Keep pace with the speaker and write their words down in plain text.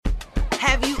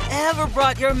Have you ever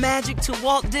brought your magic to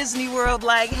Walt Disney World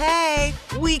like, hey,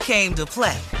 we came to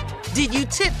play? Did you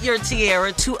tip your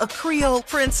tiara to a Creole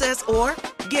princess or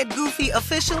get goofy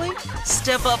officially?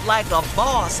 Step up like a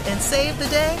boss and save the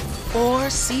day? Or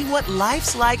see what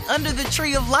life's like under the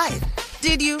tree of life?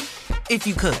 Did you? If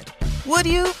you could. Would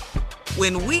you?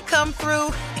 When we come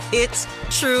through, it's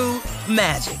true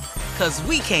magic. 'Cause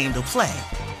we came to play.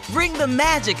 Bring the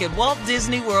magic at Walt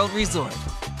Disney World Resort.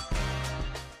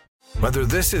 Whether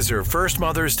this is her first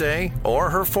Mother's Day or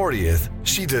her 40th,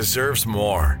 she deserves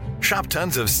more. Shop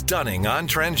tons of stunning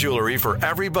on-trend jewelry for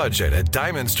every budget at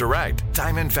Diamonds Direct.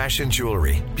 Diamond fashion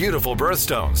jewelry, beautiful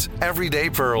birthstones,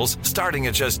 everyday pearls starting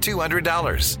at just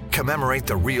 $200. Commemorate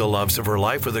the real loves of her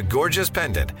life with a gorgeous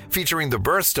pendant featuring the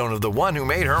birthstone of the one who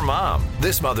made her mom.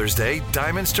 This Mother's Day,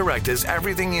 Diamonds Direct is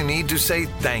everything you need to say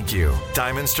thank you.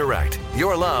 Diamonds Direct,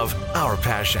 your love, our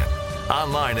passion.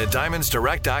 Online at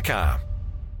diamondsdirect.com.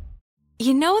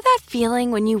 You know that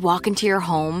feeling when you walk into your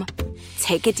home,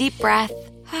 take a deep breath,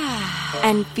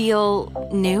 and feel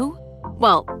new?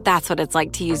 Well, that's what it's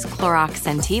like to use Clorox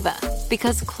Scentiva.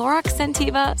 Because Clorox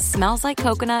Scentiva smells like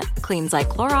coconut, cleans like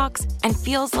Clorox, and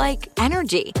feels like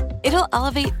energy. It'll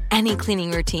elevate any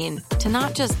cleaning routine to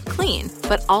not just clean,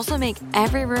 but also make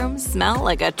every room smell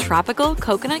like a tropical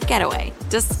coconut getaway.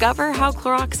 Discover how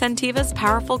Clorox Scentiva's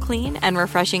powerful clean and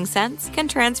refreshing scents can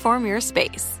transform your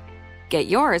space. Get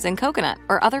yours in coconut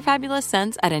or other fabulous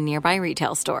scents at a nearby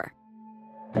retail store.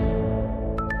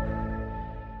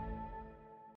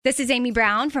 This is Amy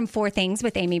Brown from 4 Things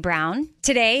with Amy Brown.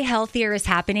 Today, Healthier is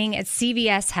happening at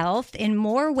CVS Health in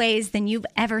more ways than you've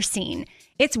ever seen.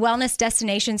 It's wellness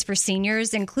destinations for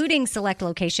seniors, including select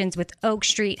locations with Oak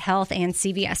Street Health and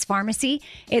CVS Pharmacy.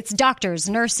 It's doctors,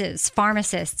 nurses,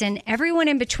 pharmacists, and everyone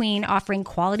in between offering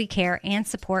quality care and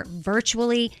support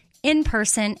virtually, in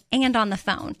person, and on the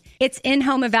phone. It's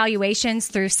in-home evaluations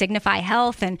through Signify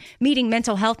Health and meeting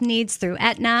mental health needs through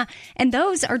Aetna. And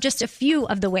those are just a few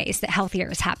of the ways that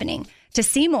Healthier is happening. To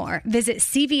see more, visit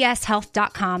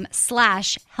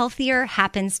cvshealth.com/healthier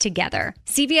happens together.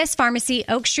 CVS Pharmacy,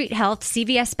 Oak Street Health,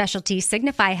 CVS Specialty,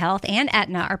 Signify Health, and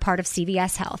Aetna are part of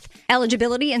CVS Health.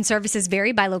 Eligibility and services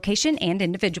vary by location and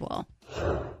individual.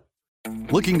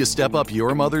 Looking to step up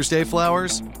your Mother's Day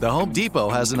flowers? The Home Depot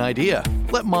has an idea.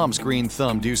 Let Mom's green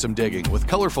thumb do some digging with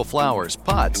colorful flowers,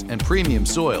 pots, and premium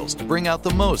soils to bring out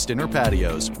the most in her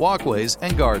patios, walkways,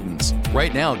 and gardens.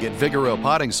 Right now, get Vigoro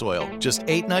potting soil, just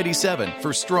 $8.97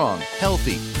 for strong,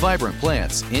 healthy, vibrant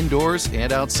plants indoors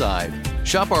and outside.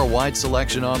 Shop our wide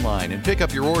selection online and pick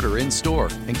up your order in-store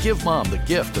and give Mom the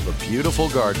gift of a beautiful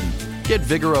garden. Get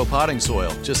Vigoro potting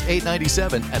soil, just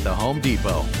 $8.97 at the Home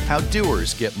Depot. How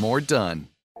doers get more done.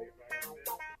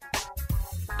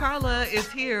 Carla is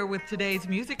here with today's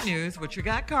music news. What you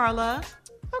got, Carla?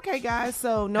 Okay, guys,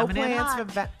 so no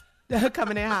plans for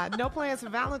coming in hot. No plans for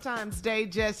Valentine's Day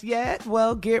just yet.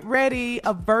 Well, get ready.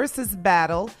 A versus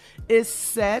battle is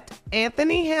set.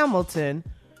 Anthony Hamilton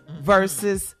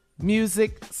versus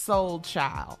Musiq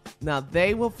Soulchild. Now,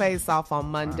 they will face off on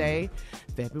Monday,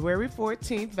 February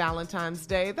 14th, Valentine's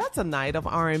Day. That's a night of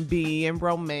R&B and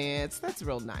romance. That's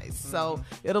real nice. So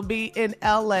it'll be in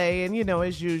LA. And, you know,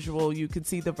 as usual, you can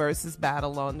see the versus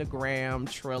battle on the Gram,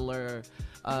 Triller,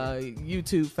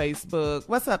 YouTube, Facebook.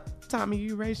 What's up, Tommy?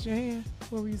 You raised your hand.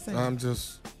 What were you saying?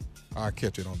 I'll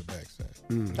catch it on the backside.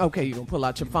 Okay, you're going to pull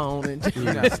out your phone and It's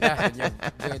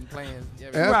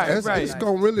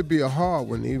going to really be a hard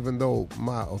one, even though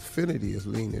my affinity is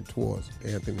leaning towards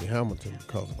Anthony Hamilton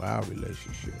because of our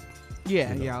relationship.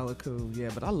 Yeah, y'all are cool. Yeah,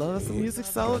 but I love some Musiq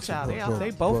Soulchild.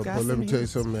 They both got some hits. But let me tell you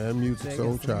something, man. Musiq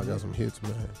Soulchild got some hits,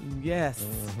 man. Yes.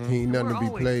 He ain't nothing to be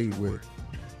played with.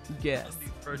 Yes.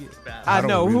 I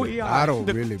know who he are. I don't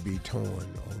really be torn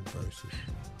on verses.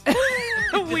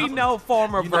 We know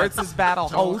former versus battle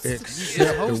hosts.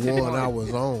 Except the one I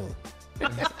was on.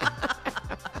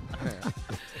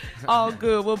 All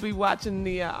good. We'll be watching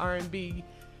the R&B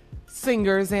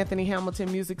singers Anthony Hamilton,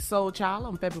 Musiq Soulchild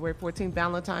on February 14th,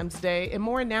 Valentine's Day. And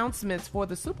more announcements for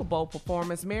the Super Bowl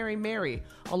performance, Mary Mary,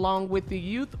 along with the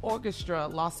Youth Orchestra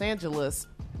Los Angeles.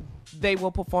 They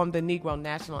will perform the Negro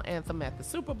National Anthem at the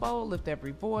Super Bowl, Lift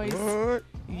Every Voice. What?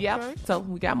 Yep. Okay. So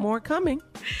we got more coming.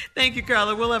 Thank you,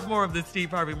 Carla. We'll have more of the Steve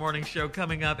Harvey Morning Show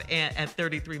coming up at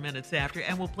 33 minutes after,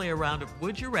 and we'll play a round of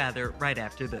Would You Rather right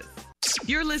after this.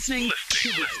 You're listening to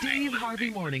the Steve Harvey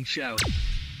Morning Show.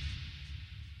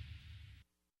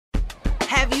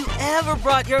 Have you ever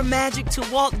brought your magic to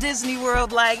Walt Disney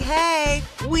World like, hey,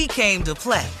 we came to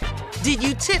play? Did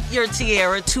you tip your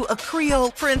tiara to a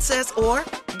Creole princess or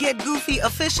get goofy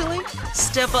officially?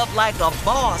 Step up like a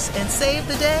boss and save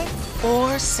the day?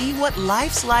 Or see what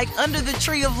life's like under the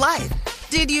tree of life?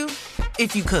 Did you?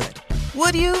 If you could.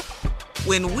 Would you?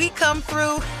 When we come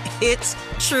through, it's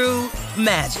true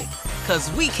magic. 'Cause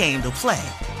we came to play.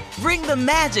 Bring the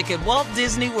magic at Walt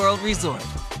Disney World Resort.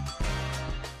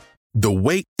 The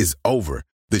wait is over.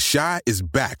 The Chi is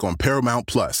back on Paramount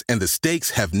Plus, and the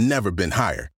stakes have never been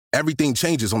higher. Everything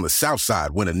changes on the South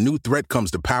Side when a new threat comes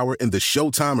to power in the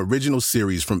Showtime original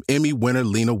series from Emmy winner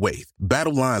Lena Waithe.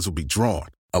 Battle lines will be drawn,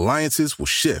 alliances will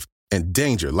shift, and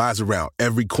danger lies around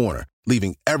every corner,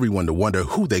 leaving everyone to wonder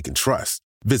who they can trust.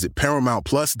 Visit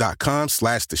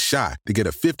ParamountPlus.com/The Chi to get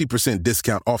a 50%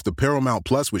 discount off the Paramount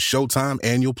Plus with Showtime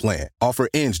annual plan. Offer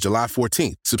ends July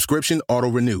 14th. Subscription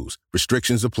auto-renews.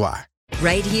 Restrictions apply.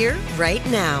 Right here, right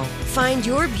now. Find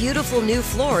your beautiful new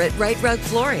floor at Right Rug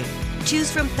Flooring.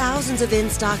 Choose from thousands of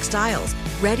in-stock styles,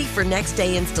 ready for next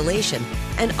day installation,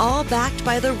 and all backed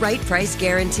by the right price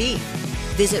guarantee.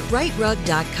 Visit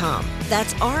rightrug.com.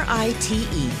 That's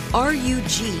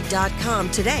RITERUG.com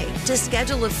today to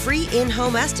schedule a free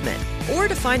in-home estimate or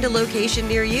to find a location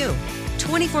near you.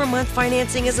 24-month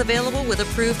financing is available with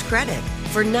approved credit.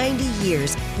 For 90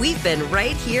 years, we've been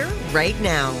right here, right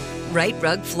now. Right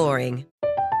Rug Flooring.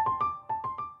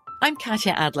 I'm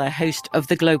Katya Adler, host of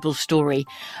The Global Story.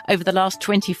 Over the last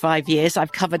 25 years,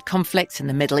 I've covered conflicts in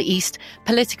the Middle East,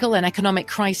 political and economic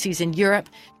crises in Europe,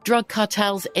 drug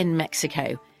cartels in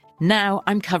Mexico. Now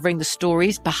I'm covering the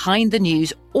stories behind the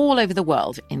news all over the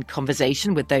world in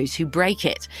conversation with those who break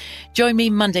it. Join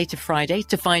me Monday to Friday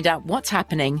to find out what's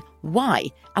happening, why,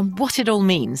 and what it all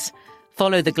means.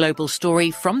 Follow The Global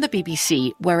Story from the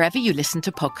BBC wherever you listen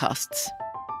to podcasts.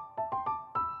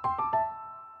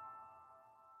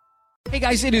 Hey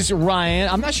guys, it is Ryan.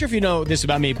 I'm not sure if you know this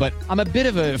about me, but I'm a bit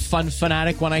of a fun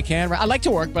fanatic when I can. I like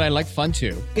to work, but I like fun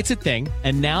too. It's a thing.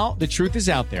 And now the truth is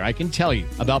out there. I can tell you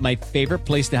about my favorite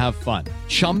place to have fun.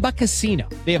 Chumba Casino.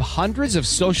 They have hundreds of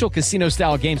social casino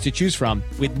style games to choose from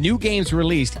with new games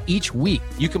released each week.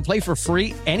 You can play for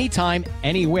free anytime,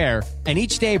 anywhere. And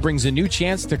each day brings a new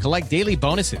chance to collect daily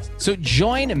bonuses. So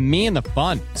join me in the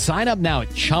fun. Sign up now at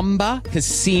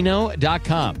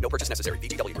ChumbaCasino.com. No purchase necessary.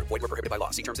 VGW Group. Void where prohibited by law.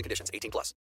 See terms and conditions. 18+.